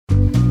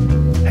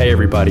Hey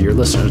everybody, you're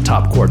listening to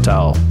Top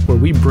Quartile, where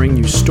we bring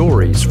you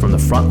stories from the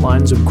front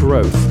lines of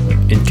growth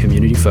in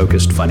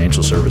community-focused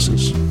financial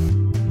services.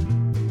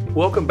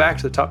 Welcome back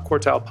to the Top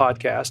Quartile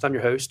podcast. I'm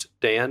your host,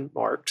 Dan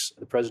Marks,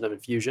 the president of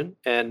Infusion,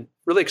 and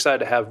really excited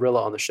to have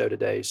Rilla on the show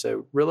today.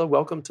 So Rilla,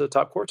 welcome to the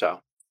Top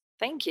Quartile.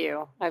 Thank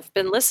you. I've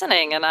been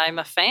listening and I'm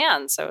a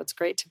fan, so it's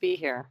great to be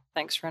here.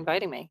 Thanks for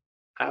inviting me.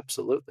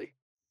 Absolutely.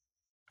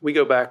 We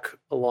go back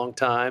a long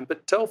time,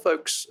 but tell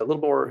folks a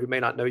little more who may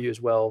not know you as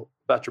well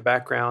about your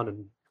background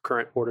and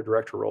current board of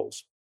director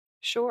roles.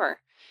 Sure.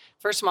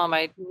 First of all,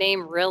 my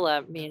name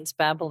Rilla means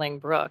babbling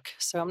brook,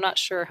 so I'm not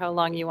sure how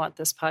long you want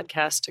this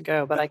podcast to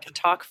go, but I can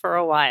talk for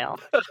a while.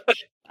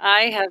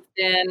 I have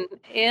been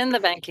in the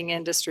banking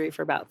industry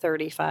for about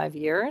 35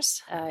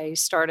 years. I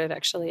started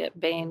actually at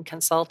Bain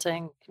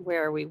Consulting,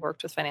 where we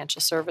worked with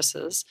financial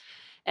services,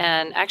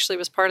 and actually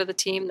was part of the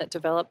team that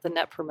developed the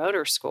Net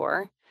Promoter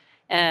Score.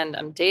 And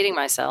I'm dating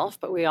myself,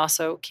 but we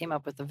also came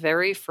up with the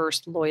very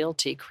first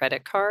loyalty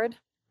credit card,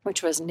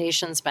 which was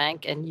Nations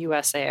Bank and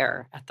US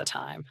Air at the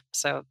time.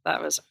 So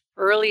that was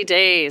early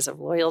days of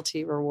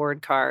loyalty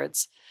reward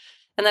cards.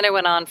 And then I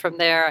went on from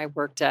there. I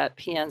worked at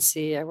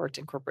PNC. I worked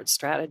in corporate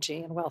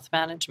strategy and wealth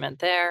management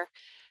there.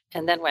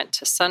 And then went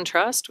to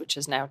SunTrust, which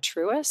is now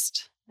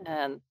Truist.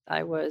 And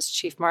I was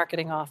chief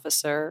marketing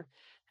officer.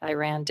 I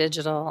ran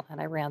digital and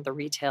I ran the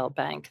retail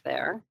bank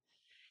there.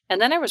 And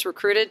then I was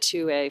recruited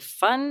to a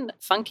fun,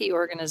 funky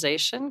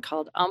organization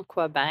called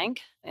Umpqua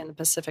Bank in the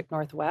Pacific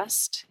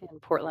Northwest in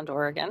Portland,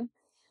 Oregon.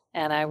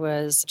 And I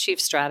was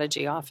chief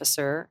strategy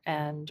officer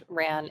and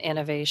ran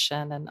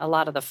innovation and a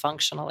lot of the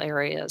functional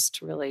areas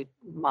to really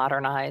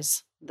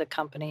modernize the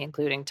company,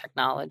 including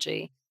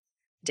technology,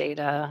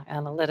 data,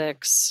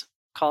 analytics,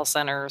 call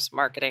centers,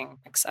 marketing,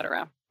 et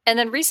cetera. And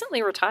then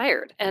recently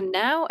retired and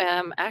now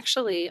am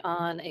actually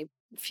on a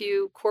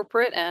few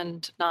corporate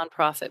and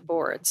nonprofit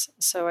boards.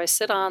 So I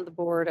sit on the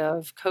board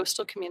of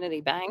Coastal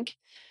Community Bank,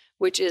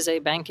 which is a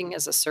banking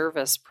as a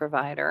service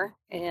provider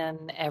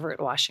in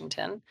Everett,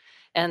 Washington.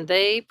 And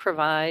they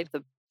provide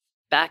the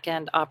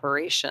back-end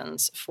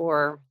operations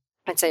for,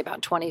 I'd say,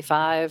 about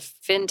 25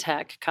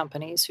 fintech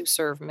companies who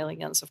serve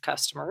millions of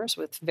customers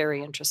with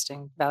very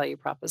interesting value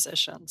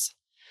propositions.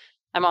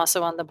 I'm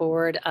also on the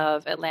board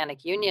of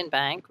Atlantic Union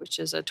Bank, which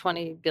is a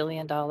 $20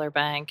 billion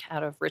bank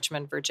out of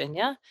Richmond,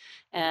 Virginia.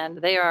 And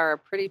they are a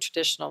pretty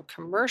traditional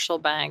commercial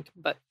bank,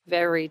 but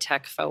very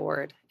tech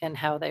forward in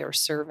how they are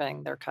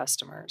serving their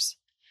customers.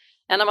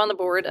 And I'm on the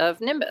board of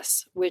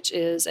Nymbus, which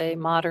is a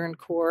modern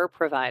core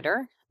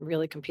provider,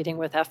 really competing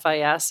with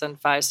FIS and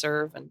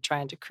Fiserv and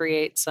trying to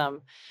create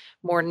some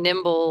more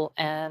nimble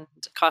and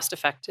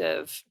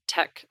cost-effective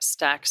tech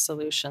stack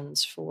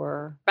solutions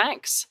for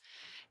banks.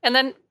 And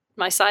then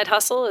my side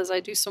hustle is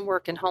I do some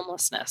work in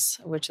homelessness,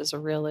 which is a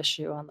real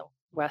issue on the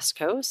West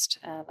Coast.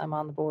 And I'm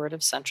on the board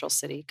of Central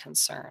City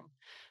Concern,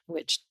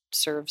 which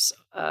serves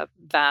a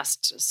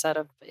vast set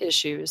of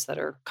issues that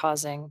are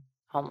causing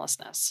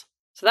homelessness.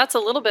 So that's a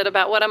little bit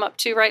about what I'm up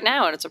to right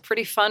now. And it's a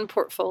pretty fun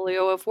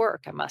portfolio of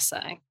work, I must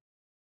say.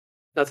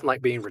 Nothing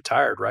like being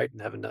retired, right?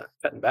 And having to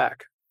cutting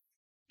back.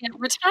 Yeah,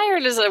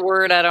 retired is a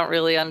word I don't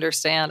really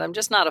understand. I'm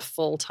just not a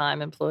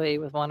full-time employee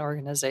with one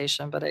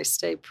organization, but I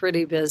stay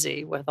pretty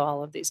busy with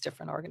all of these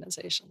different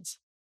organizations.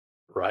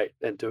 Right.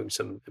 And doing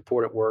some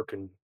important work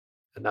and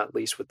not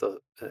least with the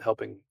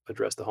helping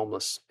address the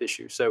homeless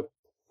issue. So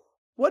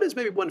what is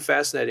maybe one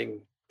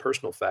fascinating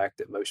personal fact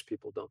that most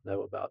people don't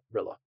know about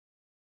Rilla?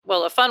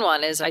 Well, a fun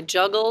one is I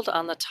juggled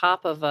on the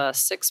top of a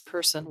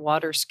 6-person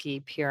water ski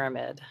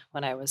pyramid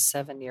when I was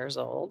 7 years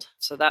old.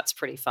 So that's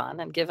pretty fun.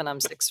 And given I'm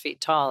 6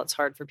 feet tall, it's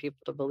hard for people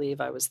to believe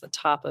I was the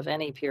top of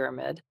any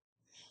pyramid.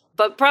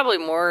 But probably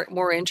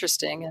more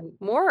interesting and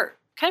more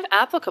kind of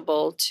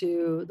applicable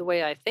to the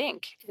way I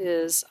think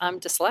is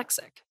I'm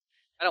dyslexic.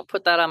 I don't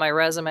put that on my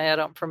resume. I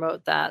don't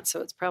promote that.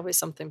 So it's probably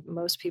something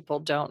most people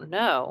don't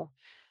know.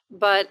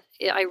 But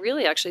I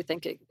really actually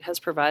think it has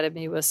provided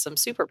me with some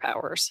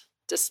superpowers.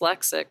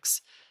 Dyslexics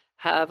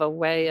have a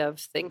way of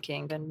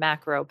thinking in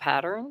macro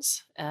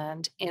patterns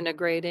and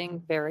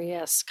integrating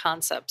various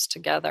concepts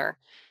together.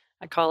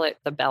 I call it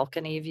the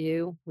balcony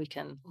view. We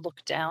can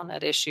look down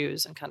at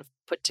issues and kind of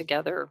put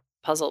together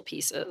puzzle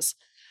pieces.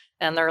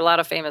 And there are a lot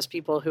of famous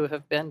people who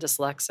have been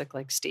dyslexic,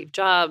 like Steve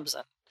Jobs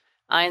and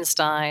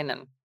Einstein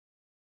and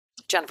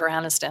Jennifer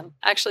Aniston.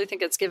 I actually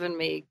think it's given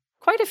me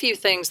quite a few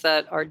things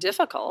that are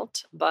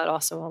difficult, but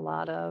also a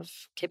lot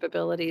of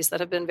capabilities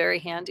that have been very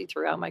handy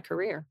throughout my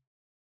career.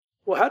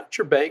 Well, how did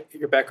your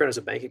background as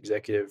a bank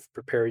executive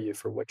prepare you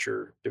for what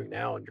you're doing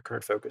now and your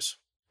current focus?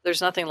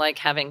 There's nothing like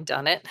having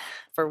done it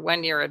for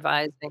when you're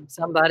advising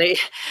somebody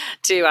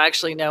to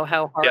actually know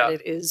how hard Yeah.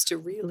 it is to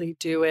really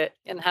do it.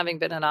 And having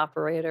been an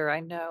operator, I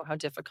know how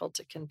difficult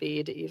it can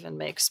be to even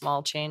make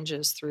small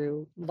changes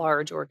through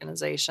large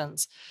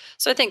organizations.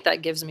 So I think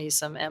that gives me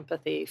some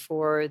empathy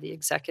for the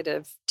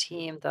executive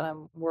team that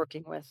I'm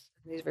working with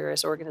in these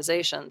various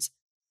organizations.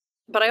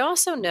 But I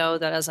also know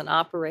that as an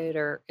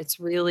operator, it's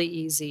really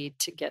easy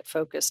to get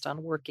focused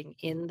on working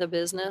in the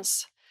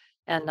business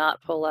and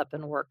not pull up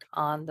and work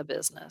on the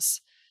business.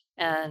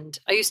 And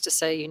I used to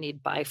say you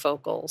need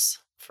bifocals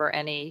for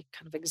any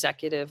kind of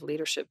executive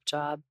leadership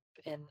job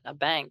in a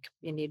bank.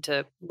 You need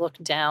to look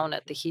down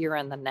at the here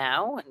and the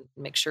now and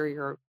make sure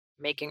you're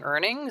making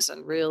earnings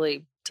and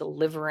really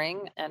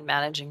delivering and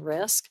managing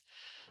risk.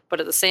 But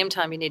at the same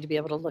time, you need to be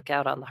able to look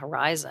out on the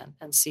horizon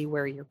and see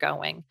where you're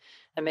going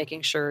and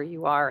making sure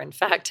you are, in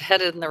fact,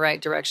 headed in the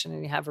right direction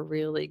and you have a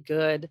really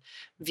good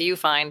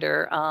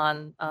viewfinder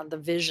on the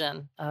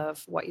vision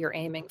of what you're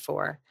aiming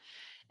for.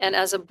 And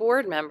as a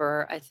board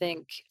member, I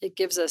think it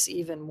gives us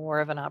even more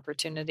of an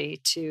opportunity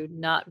to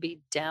not be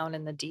down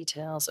in the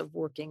details of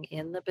working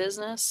in the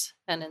business.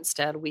 And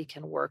instead, we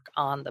can work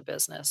on the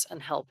business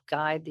and help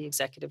guide the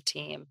executive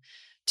team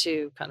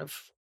to kind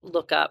of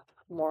look up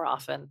more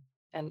often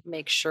and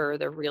make sure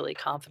they're really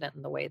confident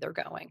in the way they're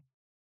going.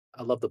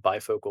 I love the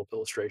bifocal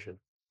illustration.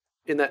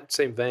 In that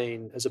same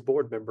vein, as a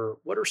board member,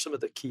 what are some of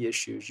the key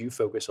issues you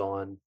focus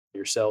on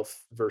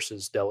yourself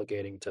versus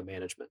delegating to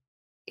management?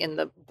 In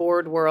the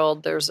board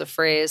world, there's a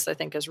phrase I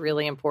think is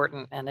really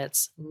important, and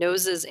it's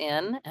noses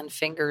in and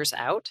fingers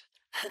out.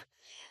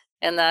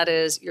 And that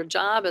is your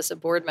job as a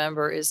board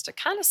member is to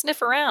kind of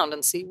sniff around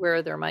and see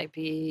where there might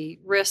be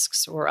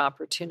risks or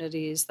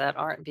opportunities that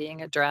aren't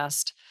being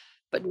addressed,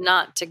 but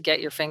not to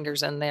get your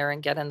fingers in there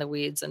and get in the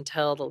weeds and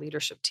tell the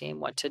leadership team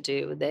what to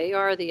do. They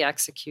are the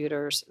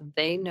executors.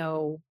 They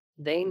know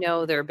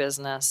their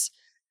business.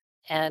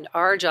 And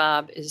our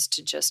job is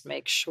to just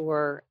make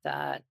sure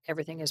that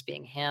everything is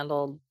being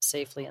handled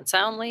safely and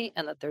soundly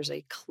and that there's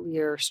a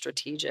clear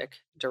strategic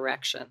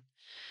direction.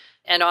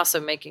 And also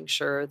making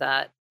sure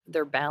that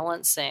they're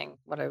balancing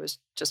what I was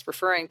just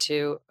referring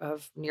to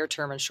of near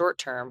term and short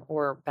term,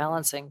 or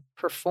balancing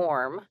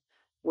perform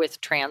with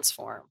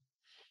transform.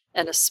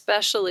 And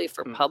especially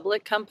for Mm.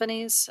 public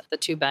companies, the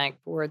two bank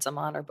boards I'm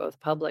on are both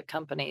public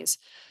companies.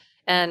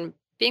 And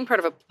being part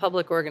of a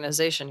public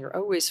organization, you're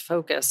always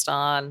focused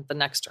on the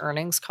next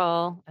earnings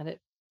call, and it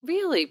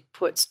really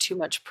puts too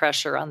much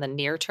pressure on the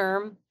near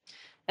term.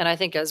 And I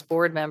think as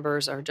board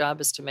members, our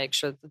job is to make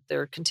sure that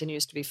there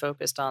continues to be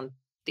focused on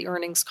the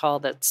earnings call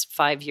that's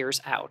 5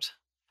 years out.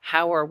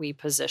 How are we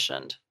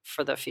positioned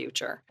for the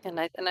future? And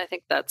I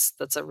think that's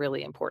a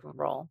really important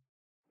role.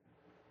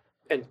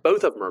 And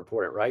both of them are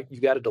important, right? You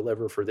got to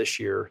deliver for this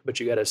year, but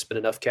you got to spend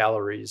enough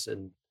calories.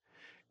 And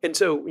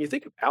so when you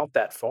think out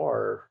that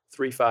far,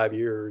 3, 5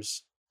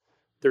 years,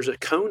 there's a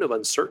cone of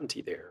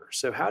uncertainty there.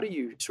 So how do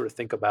you sort of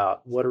think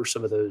about what are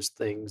some of those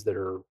things that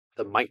are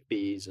the might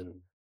be's,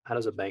 and how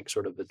does a bank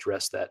sort of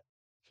address that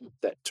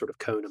sort of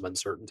cone of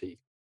uncertainty?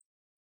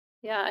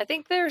 Yeah, I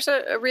think there's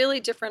a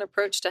really different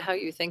approach to how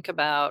you think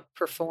about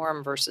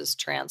perform versus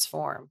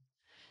transform.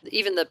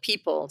 Even the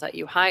people that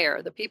you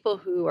hire, the people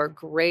who are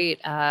great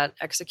at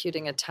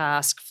executing a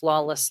task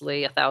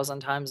flawlessly 1,000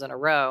 times in a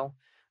row,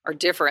 are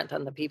different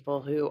than the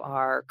people who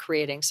are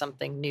creating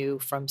something new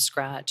from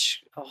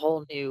scratch, a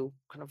whole new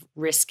kind of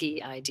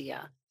risky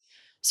idea.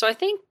 So I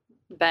think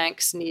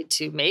banks need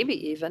to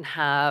maybe even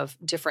have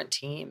different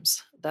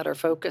teams that are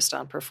focused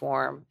on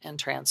perform and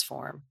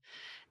transform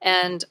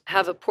and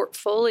have a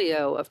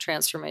portfolio of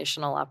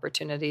transformational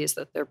opportunities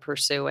that they're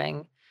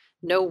pursuing.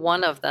 No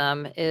one of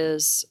them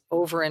is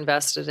over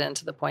invested in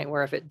to the point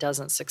where if it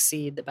doesn't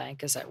succeed, the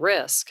bank is at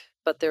risk.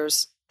 But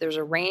there's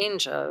a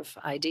range of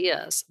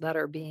ideas that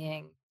are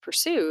being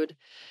pursued.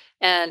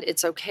 And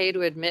it's okay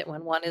to admit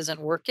when one isn't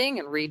working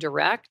and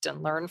redirect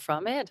and learn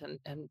from it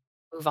and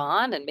move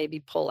on and maybe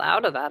pull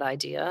out of that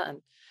idea.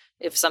 And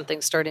if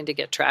something's starting to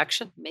get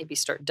traction, maybe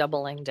start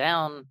doubling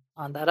down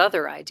on that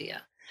other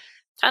idea.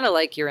 Kind of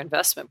like your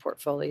investment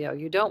portfolio.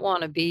 You don't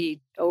want to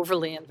be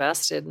overly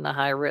invested in a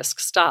high risk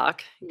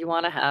stock. You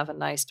want to have a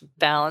nice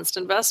balanced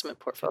investment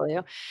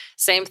portfolio.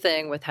 Same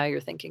thing with how you're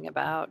thinking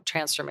about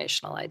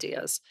transformational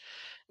ideas.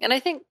 And I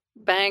think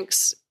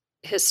banks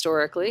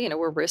historically,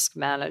 we're risk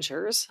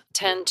managers,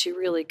 tend to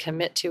really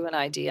commit to an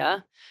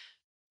idea,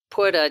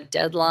 put a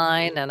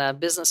deadline and a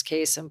business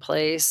case in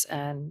place,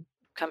 and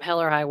come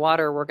hell or high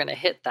water, we're going to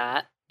hit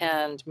that.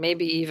 And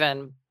maybe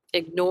even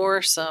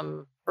ignore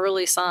some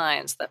early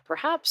signs that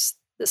perhaps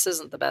this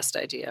isn't the best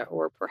idea,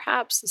 or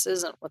perhaps this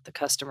isn't what the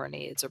customer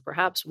needs, or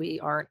perhaps we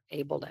aren't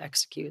able to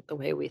execute the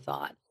way we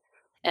thought.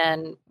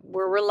 And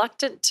we're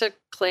reluctant to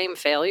claim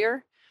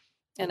failure.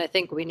 And I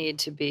think we need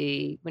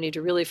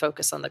to really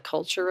focus on the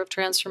culture of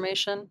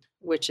transformation,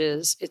 which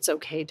is it's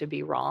okay to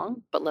be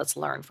wrong, but let's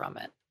learn from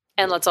it.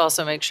 And let's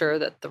also make sure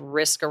that the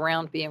risk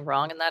around being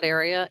wrong in that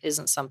area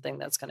isn't something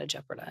that's going to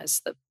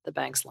jeopardize the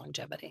bank's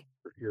longevity.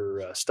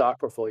 Your stock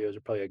portfolios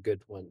are probably a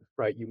good one,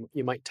 right?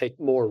 You might take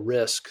more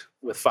risk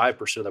with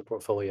 5% of the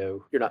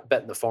portfolio. You're not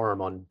betting the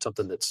farm on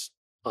something that's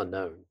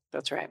unknown.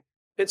 That's right.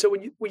 And so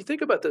when you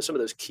think about some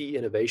of those key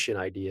innovation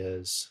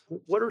ideas,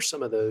 what are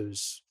some of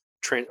those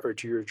or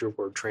to your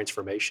word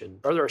transformation?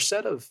 Are there a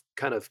set of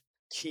kind of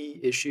key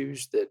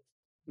issues that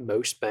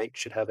most banks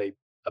should have a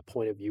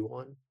point of view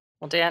on?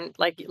 Well, Dan,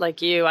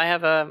 like you, I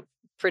have a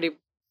pretty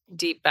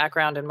deep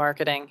background in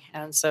marketing,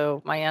 and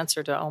so my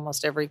answer to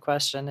almost every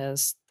question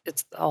is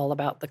it's all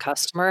about the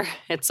customer.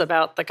 It's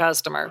about the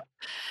customer.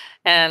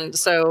 And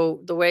so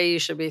the way you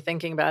should be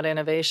thinking about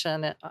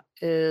innovation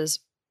is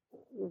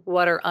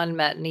what are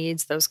unmet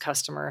needs those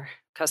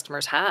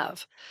customers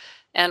have?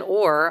 And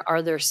or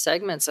are there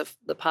segments of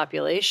the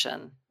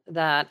population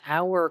that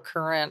our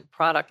current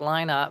product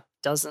lineup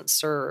doesn't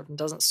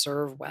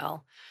serve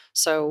well?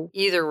 So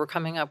either we're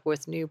coming up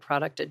with new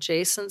product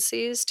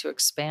adjacencies to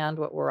expand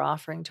what we're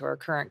offering to our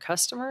current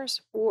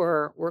customers,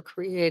 or we're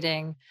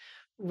creating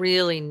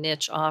really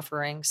niche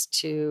offerings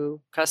to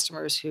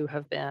customers who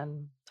have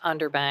been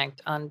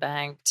underbanked,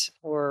 unbanked,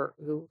 or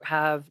who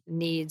have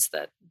needs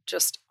that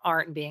just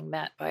aren't being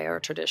met by our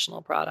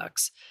traditional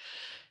products.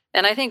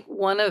 And I think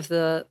one of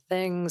the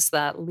things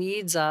that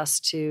leads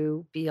us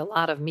to be a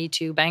lot of Me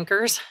Too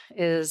bankers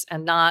is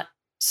and not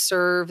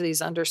serve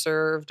these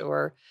underserved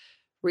or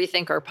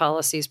rethink our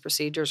policies,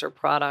 procedures, or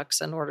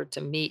products in order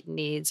to meet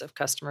needs of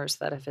customers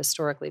that have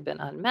historically been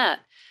unmet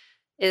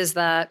is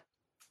that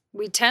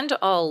we tend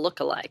to all look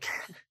alike.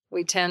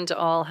 We tend to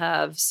all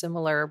have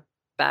similar-ish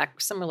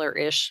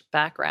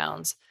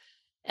backgrounds.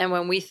 And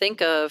when we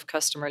think of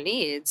customer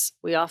needs,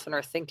 we often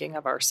are thinking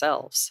of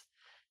ourselves.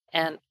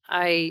 And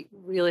I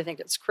really think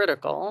it's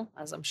critical,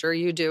 as I'm sure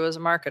you do as a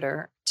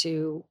marketer,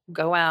 to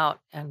go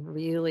out and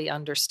really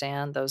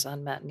understand those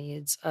unmet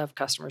needs of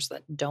customers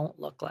that don't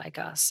look like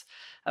us,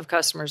 of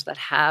customers that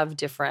have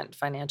different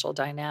financial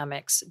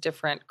dynamics,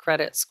 different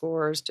credit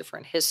scores,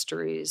 different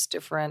histories,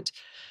 different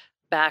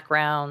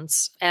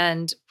backgrounds,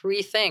 and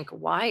rethink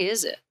why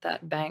is it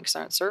that banks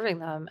aren't serving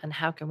them and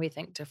how can we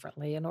think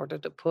differently in order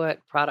to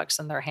put products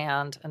in their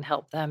hand and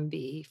help them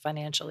be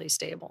financially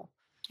stable.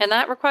 And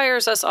that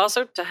requires us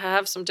also to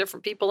have some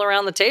different people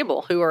around the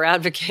table who are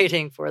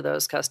advocating for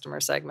those customer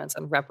segments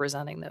and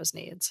representing those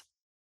needs.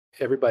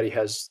 Everybody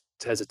has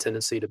a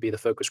tendency to be the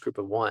focus group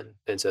of one.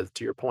 And so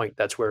to your point,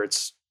 that's where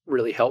it's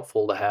really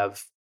helpful to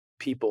have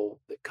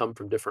people that come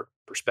from different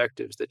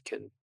perspectives that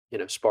can,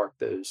 spark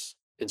those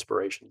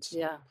inspirations.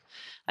 Yeah.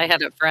 I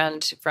had a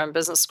friend from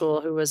business school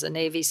who was a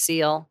Navy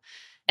SEAL,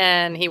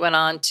 and he went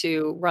on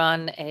to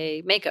run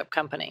a makeup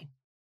company.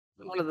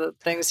 One of the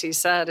things he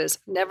said is,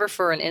 never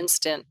for an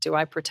instant do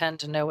I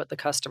pretend to know what the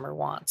customer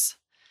wants.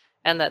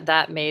 And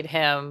that made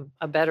him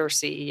a better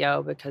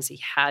CEO because he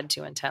had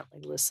to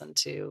intently listen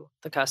to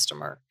the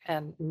customer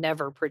and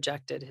never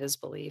projected his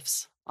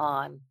beliefs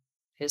on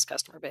his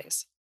customer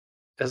base.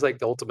 That's like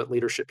the ultimate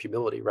leadership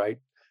humility, right?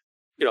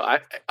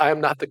 I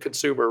am not the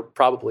consumer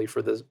probably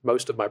for the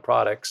most of my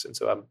products, and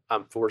so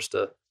I'm forced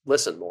to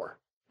listen more.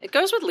 It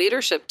goes with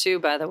leadership too,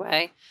 by the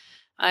way.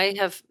 I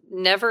have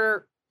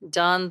never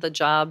done the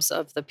jobs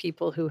of the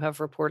people who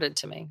have reported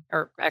to me,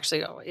 or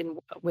actually,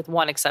 with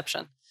one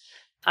exception.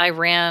 I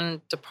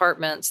ran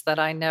departments that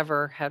I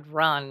never had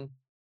run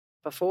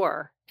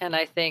before. And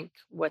I think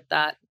what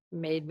that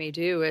made me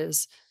do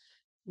is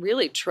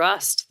really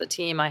trust the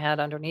team I had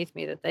underneath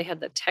me, that they had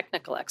the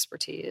technical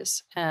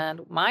expertise.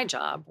 And my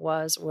job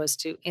was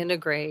to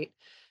integrate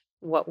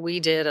what we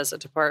did as a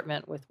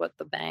department with what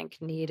the bank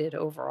needed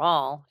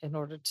overall in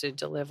order to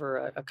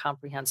deliver a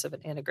comprehensive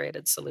and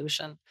integrated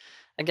solution.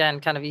 Again,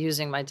 kind of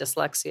using my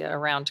dyslexia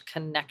around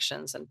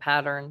connections and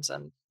patterns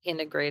and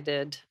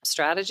integrated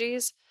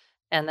strategies,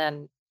 and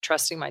then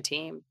trusting my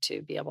team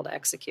to be able to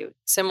execute.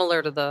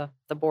 Similar to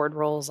the board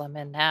roles I'm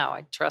in now,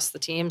 I trust the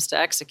teams to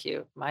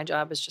execute. My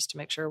job is just to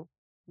make sure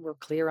we're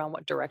clear on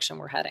what direction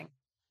we're heading.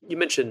 You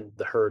mentioned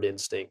the herd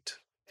instinct.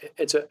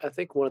 And so I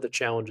think one of the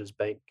challenges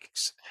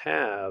banks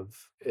have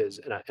is,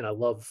 and I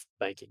love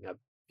banking. I've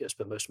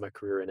spent most of my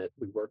career in it.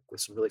 We work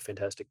with some really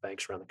fantastic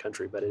banks around the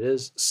country, but it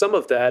is some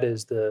of that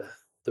is the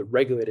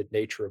regulated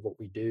nature of what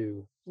we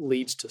do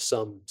leads to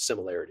some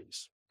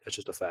similarities. That's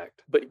just a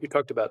fact. But you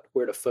talked about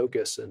where to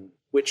focus and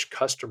which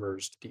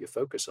customers do you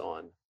focus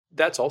on.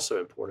 That's also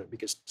important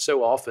because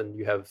so often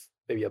you have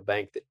maybe a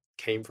bank that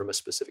came from a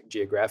specific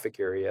geographic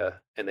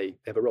area and they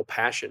have a real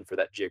passion for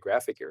that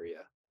geographic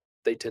area.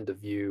 They tend to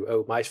view,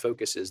 oh, my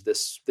focus is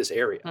this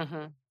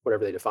area,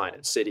 whatever they define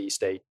it, city,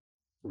 state,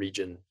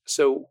 region.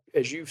 So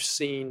as you've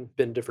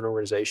been different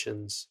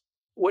organizations,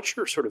 what's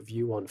your sort of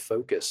view on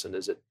focus? And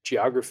is it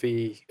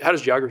geography? How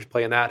does geography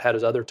play in that? How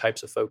does other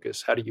types of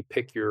focus? How do you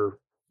pick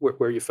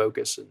where you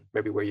focus and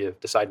maybe where you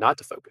decide not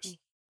to focus?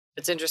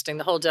 It's interesting.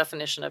 The whole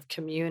definition of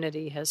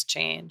community has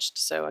changed.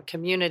 So a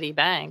community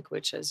bank,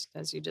 which is,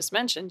 as you just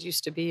mentioned,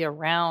 used to be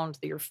around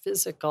your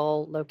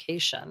physical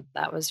location.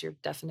 That was your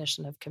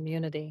definition of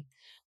community,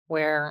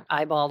 where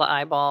eyeball to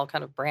eyeball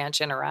kind of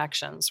branch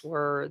interactions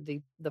were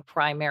the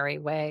primary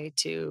way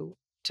to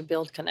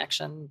build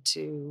connection,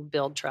 to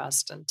build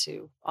trust, and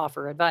to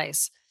offer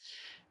advice.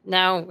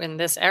 Now, in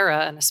this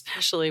era, and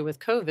especially with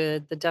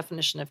COVID, the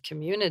definition of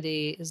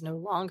community is no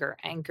longer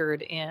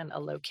anchored in a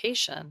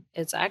location.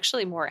 It's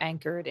actually more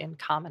anchored in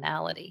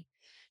commonality.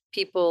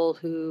 People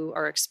who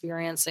are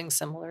experiencing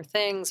similar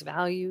things,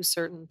 value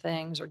certain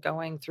things, are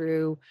going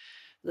through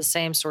the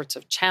same sorts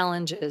of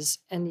challenges,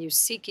 and you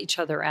seek each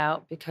other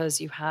out because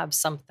you have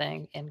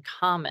something in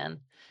common.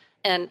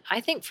 And I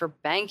think for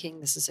banking,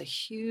 this is a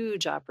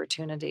huge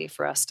opportunity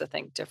for us to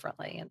think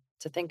differently and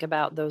to think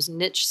about those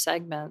niche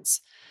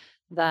segments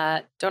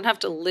that don't have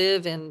to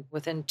live in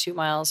within 2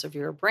 miles of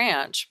your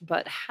branch,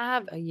 but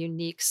have a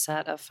unique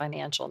set of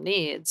financial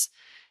needs.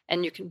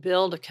 And you can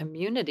build a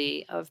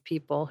community of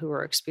people who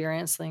are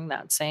experiencing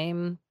that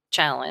same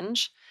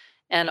challenge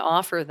and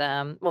offer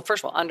them, well,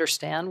 first of all,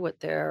 understand what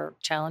their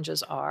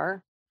challenges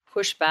are,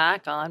 push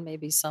back on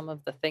maybe some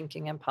of the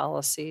thinking and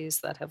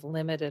policies that have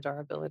limited our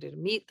ability to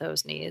meet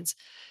those needs,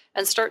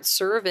 and start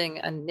serving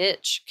a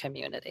niche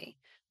community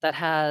that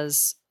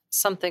has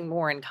something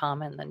more in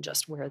common than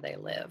just where they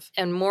live.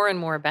 And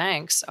more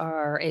banks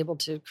are able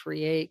to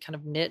create kind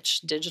of niche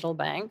digital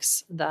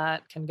banks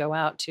that can go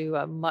out to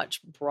a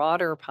much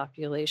broader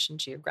population,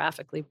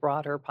 geographically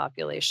broader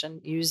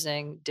population,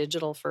 using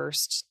digital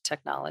first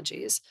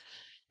technologies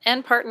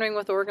and partnering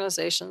with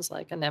organizations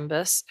like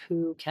Nimbus,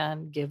 who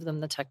can give them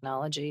the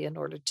technology in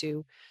order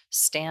to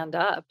stand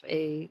up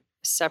a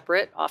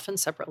separate, often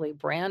separately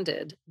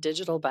branded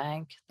digital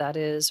bank that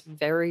is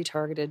very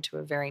targeted to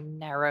a very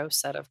narrow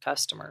set of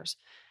customers.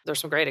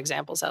 There's some great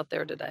examples out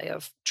there today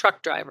of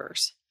truck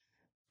drivers.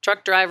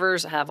 Truck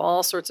drivers have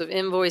all sorts of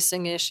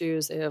invoicing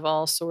issues. They have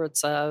all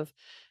sorts of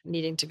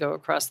needing to go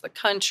across the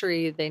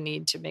country. They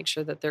need to make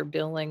sure that they're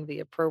billing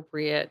the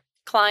appropriate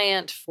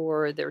client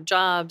for their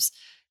jobs.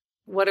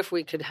 What if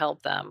we could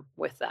help them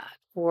with that?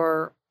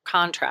 Or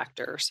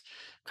contractors.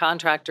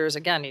 Contractors,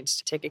 again, needs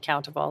to take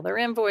account of all their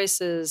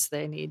invoices.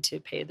 They need to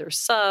pay their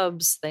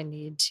subs. They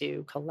need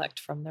to collect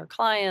from their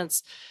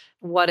clients.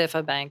 What if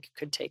a bank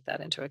could take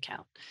that into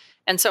account?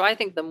 And so I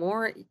think the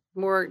more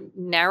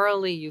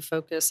narrowly you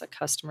focus a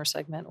customer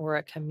segment or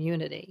a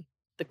community,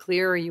 the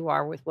clearer you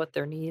are with what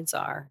their needs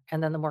are,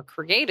 and then the more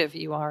creative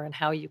you are in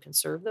how you can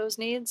serve those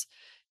needs,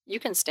 you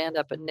can stand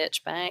up a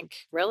niche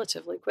bank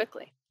relatively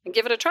quickly and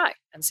give it a try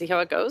and see how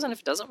it goes. And if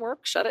it doesn't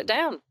work, shut it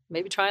down.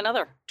 Maybe try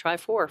another, try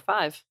 4 or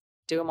 5,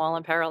 do them all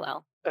in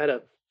parallel. I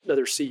had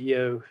another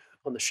CEO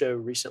on the show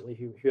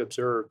recently who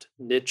observed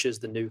niche is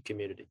the new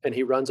community. And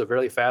he runs a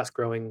very fast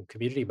growing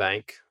community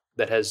bank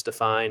that has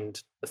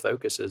defined the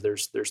focus as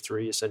there's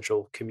 3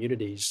 essential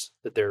communities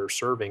that they're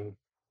serving.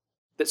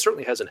 That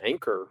certainly has an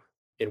anchor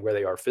in where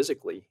they are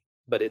physically,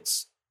 but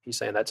he's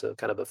saying that's a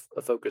kind of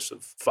a focus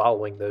of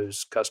following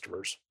those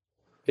customers.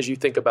 As you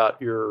think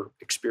about your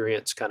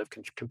experience, kind of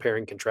compare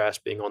and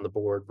contrast being on the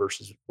board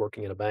versus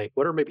working in a bank,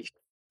 what are maybe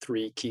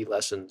 3 key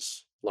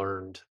lessons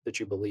learned that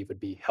you believe would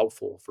be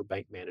helpful for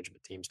bank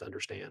management teams to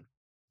understand?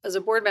 As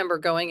a board member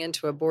going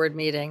into a board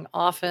meeting,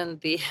 often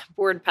the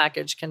board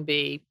package can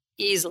be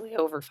easily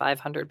over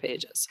 500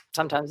 pages,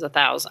 sometimes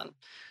 1,000.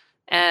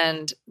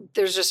 And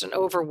there's just an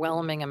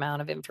overwhelming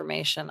amount of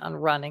information on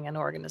running an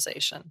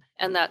organization.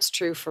 And that's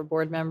true for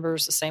board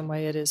members the same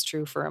way it is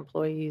true for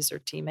employees or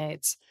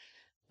teammates,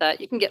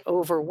 that you can get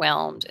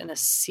overwhelmed in a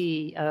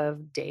sea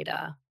of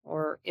data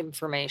or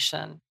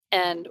information.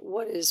 And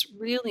what is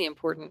really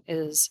important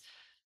is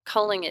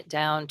culling it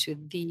down to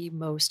the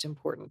most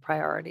important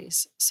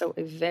priorities. So,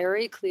 a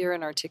very clear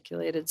and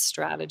articulated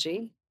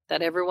strategy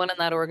that everyone in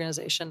that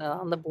organization and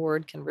on the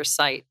board can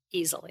recite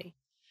easily,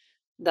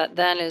 that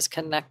then is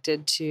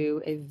connected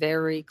to a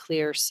very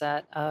clear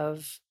set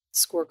of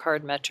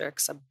scorecard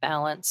metrics, a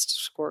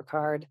balanced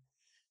scorecard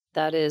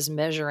that is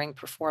measuring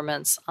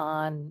performance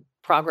on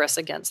progress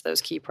against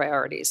those key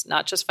priorities,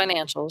 not just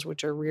financials,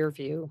 which are rear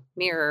view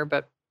mirror,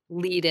 but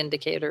lead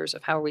indicators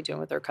of how are we doing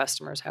with our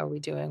customers, how are we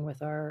doing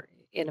with our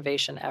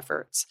innovation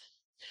efforts.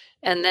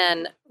 And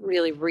then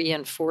really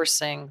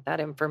reinforcing that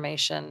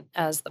information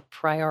as the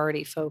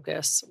priority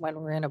focus when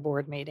we're in a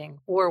board meeting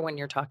or when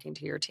you're talking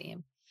to your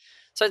team.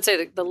 So I'd say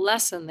that the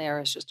lesson there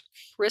is just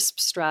crisp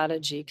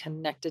strategy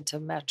connected to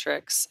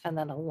metrics and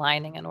then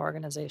aligning an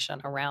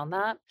organization around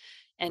that.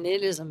 And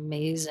it is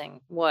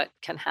amazing what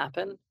can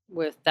happen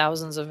with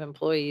thousands of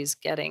employees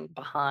getting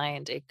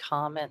behind a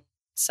common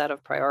set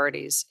of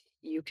priorities.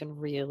 You can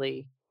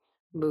really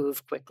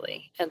move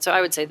quickly. And so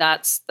I would say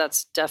that's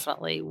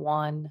definitely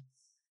one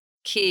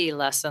key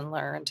lesson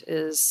learned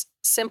is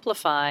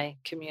simplify,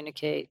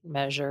 communicate,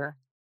 measure,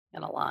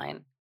 and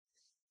align.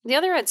 The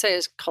other I'd say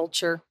is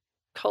culture.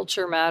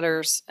 Culture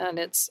matters, and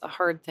it's a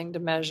hard thing to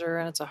measure,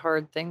 and it's a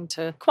hard thing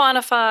to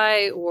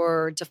quantify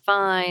or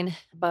define.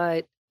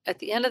 But at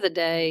the end of the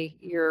day,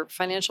 your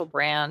financial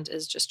brand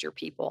is just your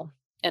people,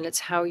 and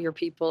it's how your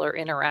people are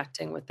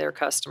interacting with their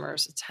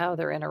customers. It's how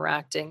they're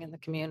interacting in the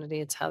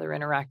community. It's how they're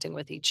interacting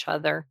with each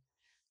other.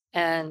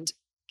 And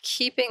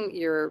keeping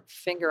your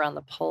finger on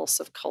the pulse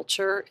of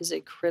culture is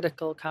a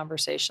critical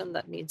conversation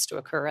that needs to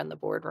occur in the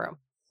boardroom.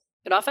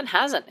 It often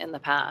hasn't in the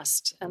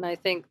past. And I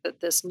think that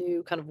this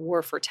new kind of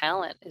war for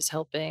talent is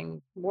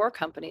helping more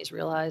companies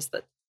realize that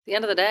at the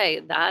end of the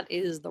day, that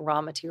is the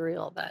raw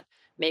material that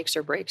makes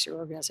or breaks your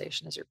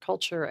organization is your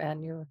culture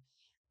and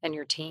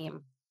your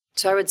team.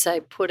 So I would say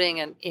putting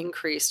an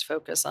increased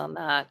focus on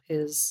that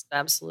is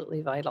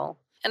absolutely vital.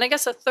 And I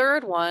guess a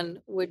third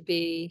one would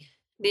be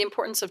the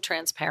importance of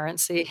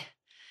transparency,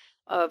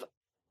 of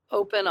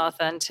open,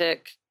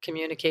 authentic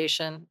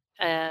communication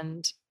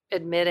and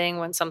admitting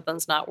when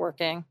something's not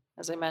working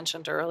as I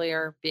mentioned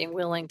earlier, being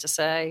willing to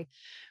say,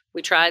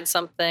 we tried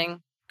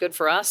something good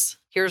for us.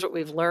 Here's what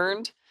we've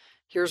learned.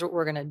 Here's what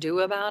we're going to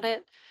do about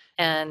it.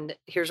 And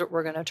here's what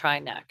we're going to try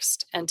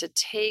next. And to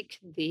take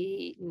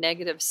the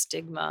negative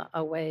stigma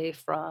away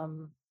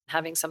from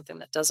having something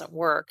that doesn't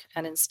work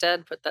and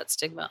instead put that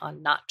stigma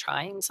on not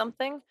trying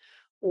something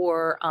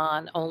or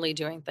on only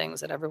doing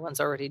things that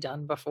everyone's already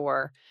done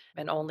before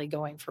and only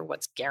going for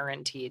what's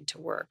guaranteed to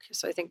work.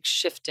 So I think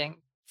shifting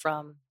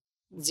from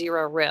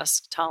zero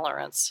risk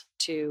tolerance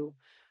to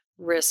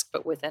risk,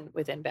 but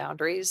within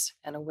boundaries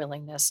and a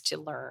willingness to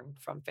learn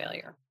from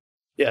failure.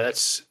 Yeah,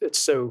 it's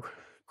so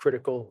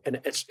critical,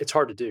 and it's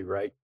hard to do,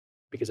 right?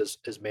 Because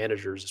as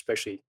managers,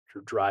 especially if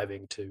you're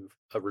driving to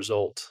a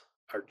result,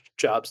 our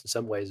jobs in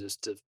some ways is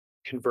to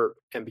convert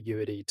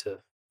ambiguity to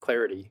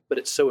clarity, but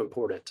it's so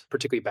important,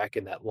 particularly back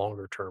in that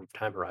longer term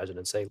time horizon,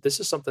 and say this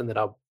is something that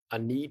I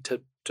need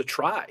to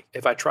try.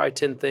 If I try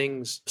 10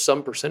 things,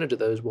 some percentage of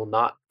those will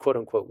not quote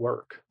unquote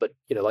work. But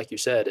like you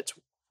said, it's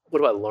what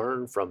do I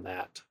learn from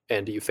that?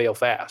 And do you fail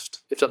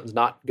fast? If something's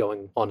not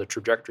going on a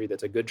trajectory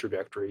that's a good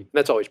trajectory,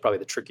 that's always probably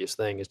the trickiest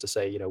thing is to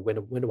say,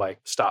 when do I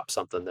stop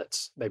something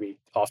that's maybe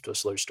off to a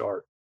slow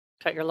start?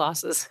 Cut your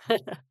losses. The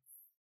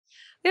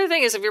other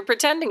thing is if you're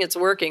pretending it's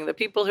working, the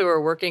people who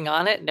are working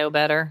on it know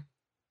better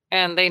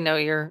and they know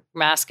you're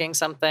masking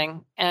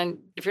something. And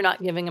if you're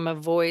not giving them a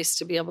voice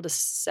to be able to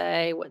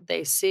say what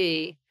they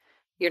see,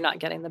 you're not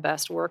getting the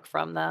best work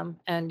from them.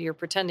 And you're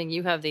pretending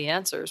you have the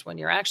answers when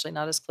you're actually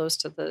not as close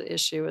to the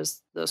issue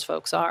as those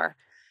folks are.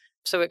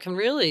 So it can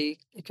really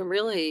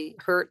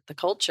hurt the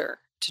culture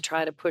to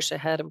try to push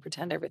ahead and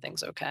pretend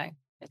everything's okay.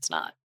 It's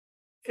not.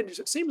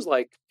 It seems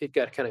like it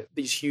got kind of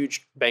these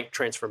huge bank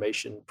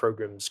transformation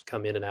programs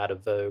come in and out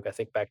of vogue. I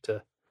think back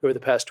to over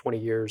the past 20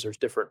 years, there's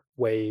different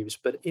waves.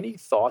 But any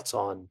thoughts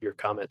on your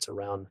comments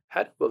around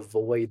how to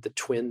avoid the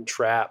twin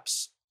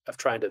traps of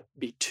trying to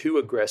be too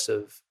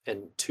aggressive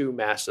and too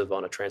massive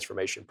on a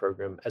transformation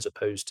program as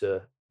opposed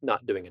to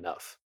not doing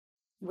enough?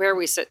 Where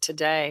we sit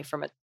today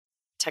from a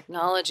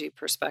technology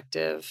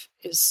perspective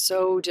is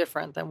so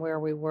different than where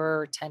we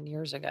were 10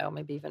 years ago,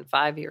 maybe even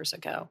 5 years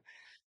ago,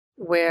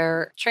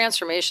 where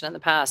transformation in the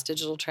past,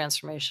 digital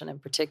transformation in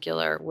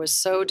particular, was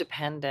so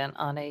dependent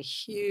on a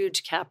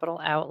huge capital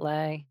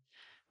outlay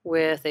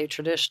with a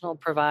traditional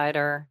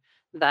provider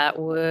that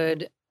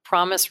would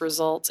promise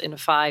results in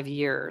 5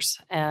 years.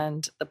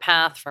 And the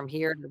path from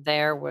here to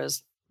there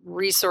was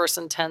resource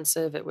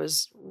intensive, it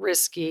was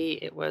risky,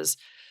 it was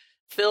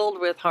filled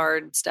with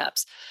hard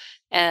steps.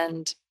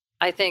 And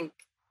I think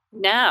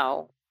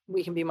now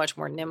we can be much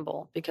more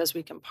nimble because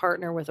we can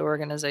partner with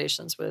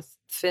organizations, with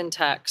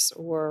fintechs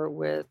or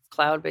with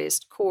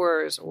cloud-based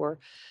cores or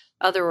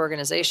other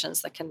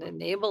organizations that can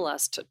enable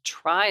us to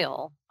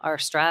trial our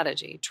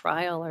strategy,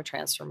 trial our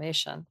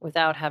transformation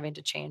without having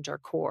to change our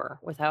core,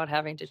 without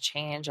having to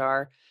change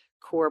our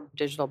core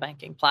digital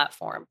banking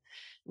platform.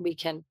 We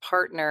can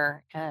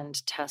partner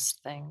and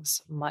test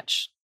things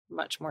much,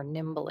 much more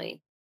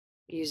nimbly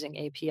using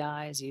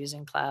APIs,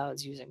 using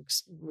clouds, using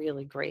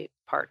really great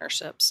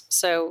partnerships.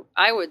 So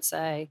I would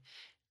say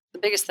the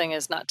biggest thing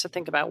is not to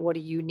think about what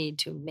do you need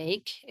to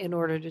make in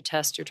order to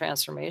test your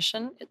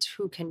transformation. It's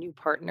who can you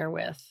partner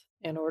with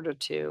in order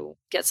to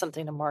get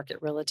something to market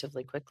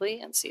relatively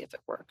quickly and see if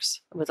it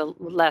works with a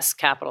less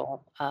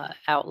capital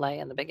outlay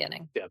in the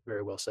beginning. Yeah,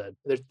 very well said.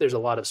 There's a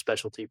lot of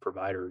specialty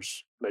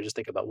providers. I just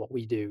think about what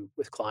we do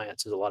with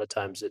clients is a lot of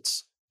times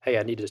it's, hey,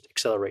 I need to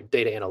accelerate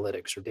data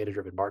analytics or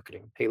data-driven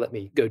marketing. Hey, let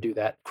me go do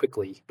that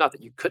quickly. Not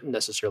that you couldn't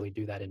necessarily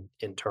do that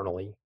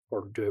internally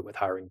or do it with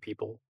hiring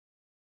people,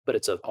 but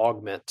it's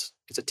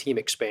a team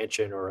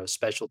expansion or a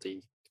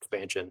specialty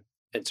expansion.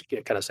 It's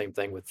kind of same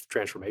thing with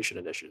transformation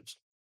initiatives.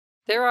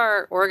 There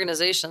are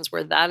organizations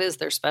where that is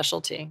their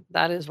specialty.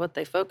 That is what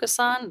they focus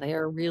on. They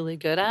are really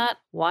good at.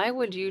 Why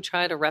would you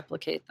try to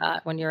replicate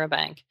that when you're a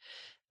bank?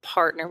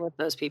 Partner with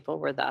those people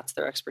where that's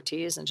their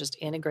expertise and just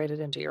integrate it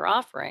into your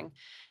offering.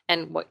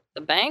 And what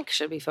the bank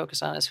should be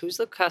focused on is who's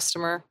the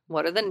customer,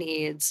 what are the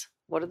needs,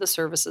 what are the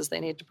services they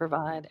need to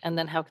provide, and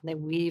then how can they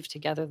weave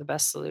together the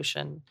best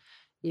solution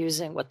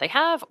using what they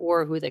have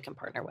or who they can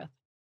partner with.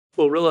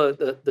 Well, Rilla,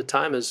 the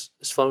time has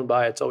flown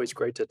by. It's always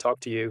great to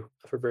talk to you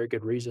for very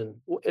good reason.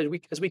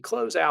 As we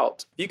close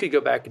out, if you could go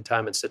back in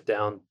time and sit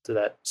down to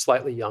that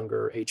slightly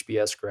younger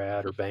HBS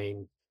grad or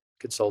Bain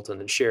consultant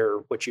and share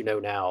what you know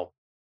now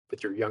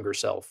with your younger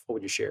self, what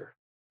would you share?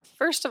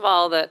 First of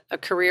all, that a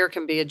career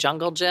can be a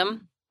jungle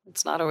gym.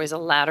 It's not always a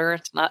ladder.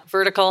 It's not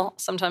vertical.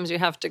 Sometimes you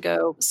have to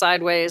go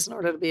sideways in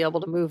order to be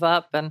able to move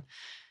up. And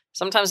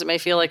sometimes it may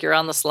feel like you're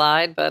on the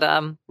slide, but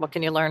what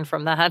can you learn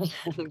from that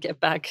and get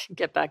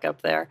back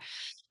up there?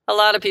 A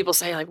lot of people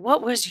say, like,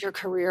 what was your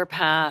career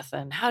path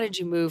and how did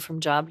you move from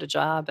job to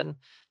job? And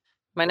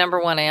my number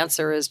one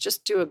answer is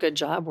just do a good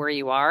job where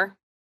you are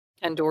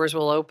and doors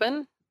will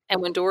open.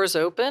 And when doors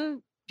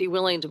open, be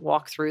willing to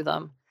walk through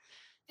them.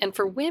 And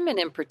for women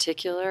in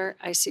particular,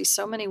 I see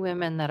so many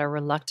women that are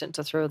reluctant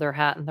to throw their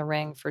hat in the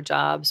ring for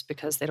jobs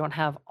because they don't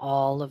have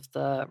all of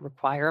the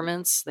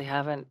requirements. They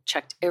haven't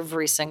checked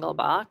every single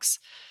box.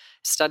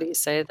 Studies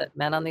say that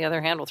men, on the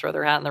other hand, will throw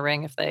their hat in the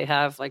ring if they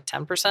have like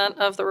 10%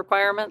 of the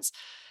requirements.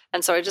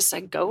 And so I just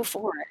say, go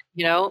for it,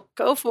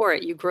 go for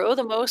it. You grow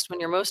the most when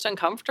you're most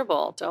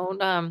uncomfortable.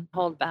 Don't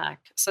hold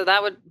back. So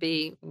that would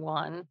be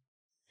one.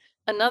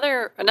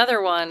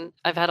 Another one,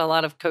 I've had a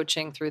lot of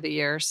coaching through the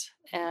years.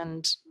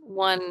 And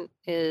one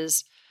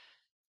is,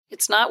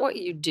 it's not what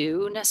you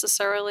do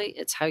necessarily,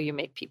 it's how you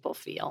make people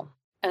feel.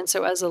 And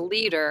so as a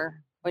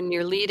leader, when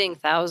you're leading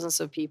thousands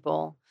of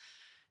people,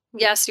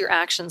 yes, your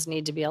actions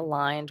need to be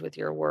aligned with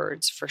your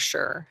words for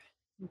sure.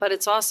 But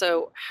it's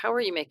also, how are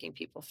you making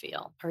people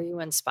feel? Are you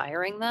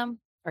inspiring them?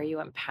 Are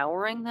you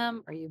empowering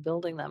them? Are you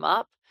building them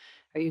up?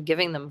 Are you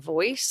giving them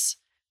voice?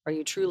 Are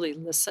you truly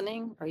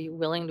listening? Are you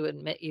willing to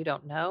admit you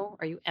don't know?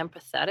 Are you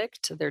empathetic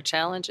to their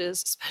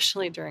challenges,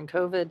 especially during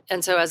COVID?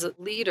 And so as a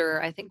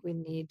leader, I think we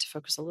need to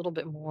focus a little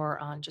bit more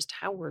on just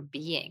how we're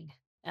being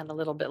and a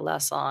little bit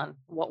less on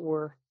what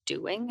we're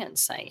doing and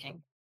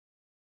saying.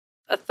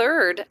 A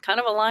third, kind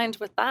of aligned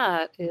with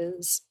that,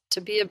 is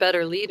to be a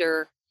better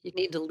leader, you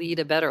need to lead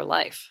a better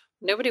life.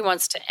 Nobody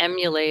wants to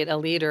emulate a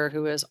leader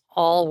who is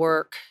all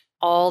work.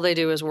 All they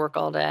do is work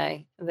all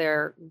day.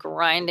 They're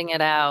grinding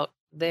it out.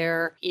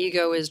 Their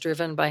ego is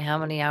driven by how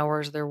many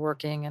hours they're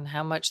working and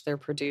how much they're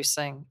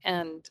producing.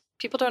 And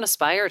people don't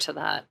aspire to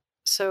that.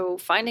 So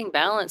finding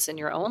balance in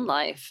your own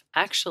life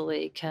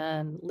actually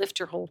can lift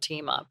your whole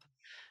team up.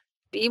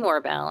 Be more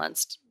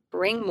balanced.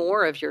 Bring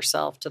more of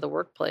yourself to the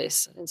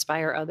workplace.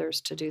 Inspire others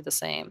to do the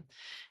same.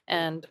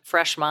 And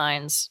fresh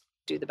minds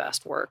do the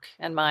best work.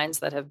 And minds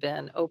that have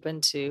been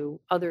open to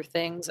other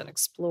things and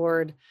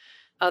explored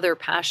other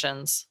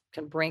passions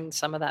can bring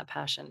some of that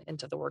passion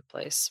into the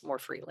workplace more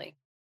freely.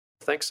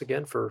 Thanks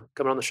again for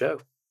coming on the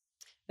show.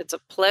 It's a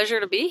pleasure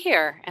to be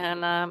here,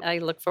 and I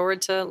look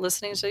forward to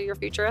listening to your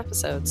future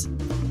episodes.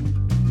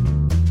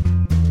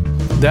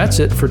 That's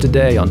it for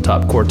today on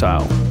Top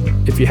Quartile.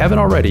 If you haven't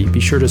already, be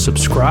sure to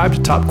subscribe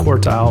to Top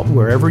Quartile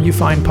wherever you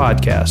find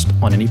podcasts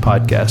on any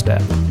podcast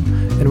app.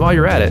 And while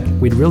you're at it,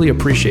 we'd really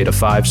appreciate a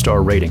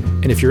 5-star rating.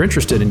 And if you're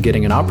interested in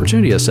getting an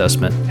opportunity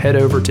assessment, head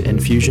over to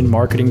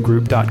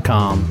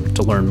infusionmarketinggroup.com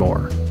to learn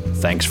more.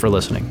 Thanks for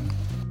listening.